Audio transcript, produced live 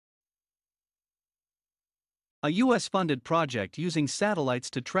A US-funded project using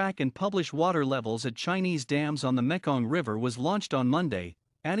satellites to track and publish water levels at Chinese dams on the Mekong River was launched on Monday,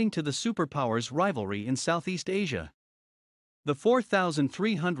 adding to the superpowers rivalry in Southeast Asia. The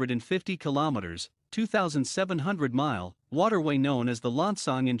 4,350 kilometers, 2,700-mile, waterway known as the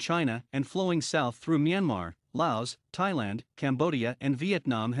Lancang in China and flowing south through Myanmar, Laos, Thailand, Cambodia and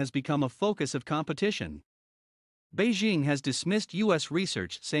Vietnam has become a focus of competition. Beijing has dismissed U.S.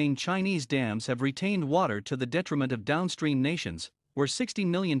 research saying Chinese dams have retained water to the detriment of downstream nations, where 60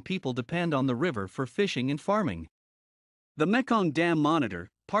 million people depend on the river for fishing and farming. The Mekong Dam Monitor,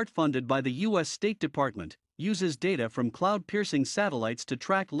 part funded by the U.S. State Department, uses data from cloud-piercing satellites to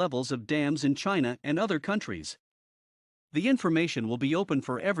track levels of dams in China and other countries. The information will be open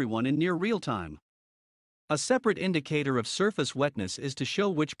for everyone in near real time. A separate indicator of surface wetness is to show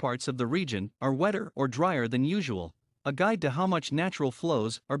which parts of the region are wetter or drier than usual, a guide to how much natural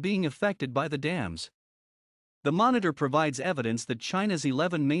flows are being affected by the dams. The monitor provides evidence that China's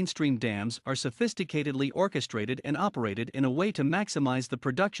 11 mainstream dams are sophisticatedly orchestrated and operated in a way to maximize the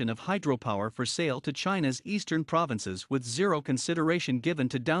production of hydropower for sale to China's eastern provinces with zero consideration given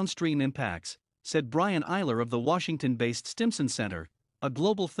to downstream impacts, said Brian Eiler of the Washington-based Stimson Center, a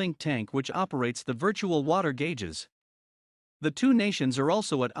global think tank which operates the virtual water gauges. The two nations are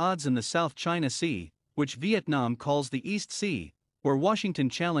also at odds in the South China Sea, which Vietnam calls the East Sea, where Washington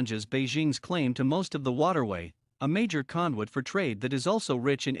challenges Beijing's claim to most of the waterway, a major conduit for trade that is also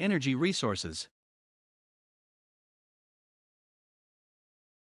rich in energy resources.